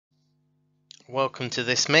Welcome to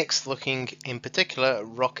this mix, looking in particular at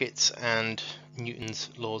rockets and Newton's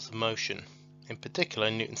laws of motion, in particular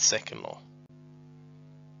Newton's second law.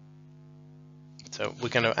 So we're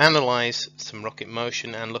going to analyze some rocket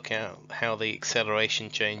motion and look at how the acceleration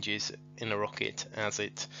changes in a rocket as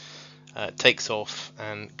it takes off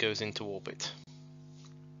and goes into orbit.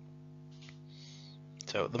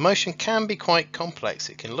 So the motion can be quite complex.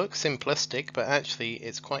 It can look simplistic, but actually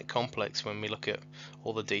it's quite complex when we look at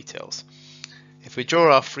all the details. If we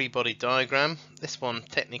draw our free body diagram, this one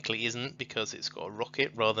technically isn't because it's got a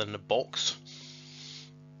rocket rather than a box.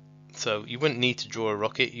 So you wouldn't need to draw a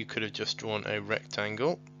rocket, you could have just drawn a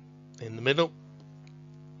rectangle in the middle.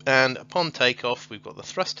 And upon takeoff, we've got the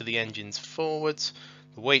thrust of the engines forwards,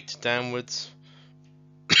 the weight downwards,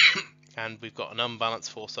 and we've got an unbalanced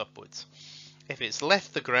force upwards. If it's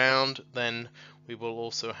left the ground, then we will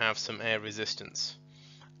also have some air resistance.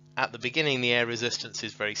 At the beginning, the air resistance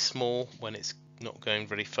is very small when it's not going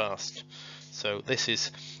very fast. So this is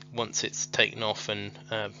once it's taken off and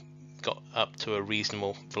got up to a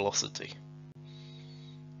reasonable velocity.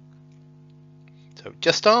 So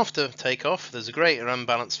just after takeoff, there's a greater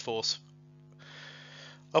unbalanced force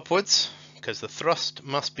upwards because the thrust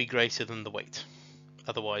must be greater than the weight.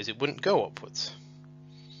 Otherwise, it wouldn't go upwards.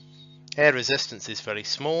 Air resistance is very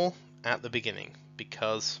small at the beginning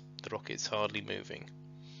because the rocket's hardly moving.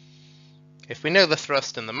 If we know the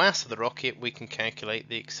thrust and the mass of the rocket, we can calculate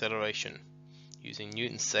the acceleration using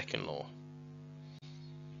Newton's second law.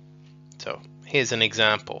 So here's an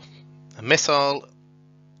example. A missile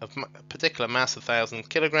of a particular mass of 1,000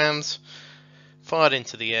 kilograms fired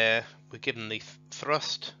into the air. We're given the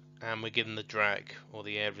thrust and we're given the drag or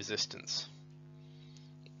the air resistance.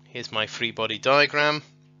 Here's my free body diagram,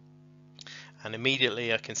 and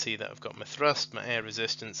immediately I can see that I've got my thrust, my air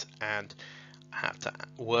resistance, and I have to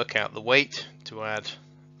work out the weight to add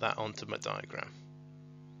that onto my diagram.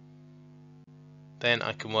 Then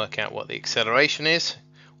I can work out what the acceleration is,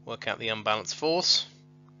 work out the unbalanced force,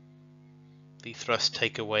 the thrust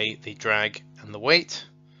take away the drag and the weight,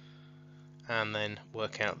 and then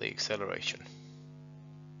work out the acceleration.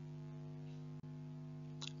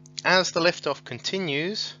 As the liftoff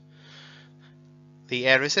continues, the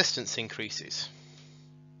air resistance increases.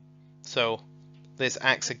 So this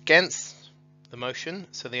acts against the motion,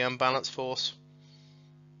 so the unbalanced force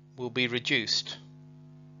will be reduced.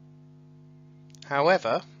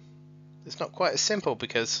 However, it's not quite as simple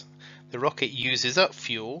because the rocket uses up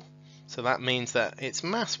fuel, so that means that its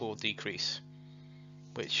mass will decrease,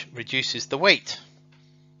 which reduces the weight,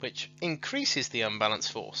 which increases the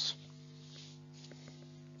unbalanced force.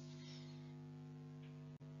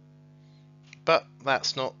 But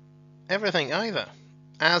that's not everything either.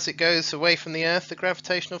 As it goes away from the Earth, the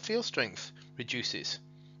gravitational field strength reduces,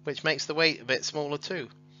 which makes the weight a bit smaller too.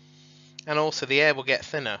 And also the air will get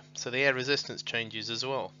thinner, so the air resistance changes as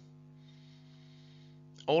well.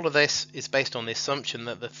 All of this is based on the assumption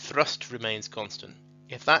that the thrust remains constant.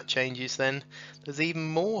 If that changes, then there's even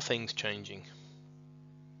more things changing.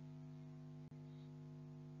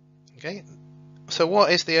 Okay, so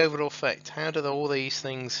what is the overall effect? How do all these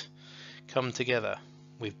things come together?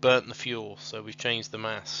 We've burnt the fuel, so we've changed the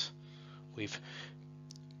mass. We've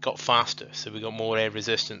got faster, so we've got more air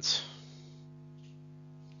resistance.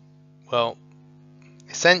 Well,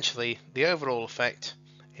 essentially the overall effect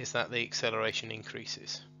is that the acceleration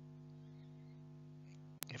increases.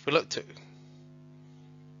 If we look to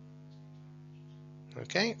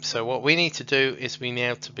so what we need to do is we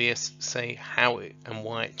need to say how and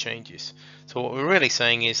why it changes. So what we're really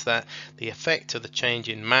saying is that the effect of the change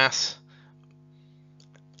in mass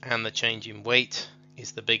and the change in weight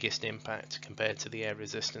is the biggest impact compared to the air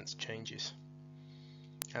resistance changes,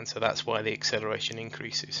 and so that's why the acceleration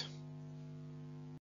increases.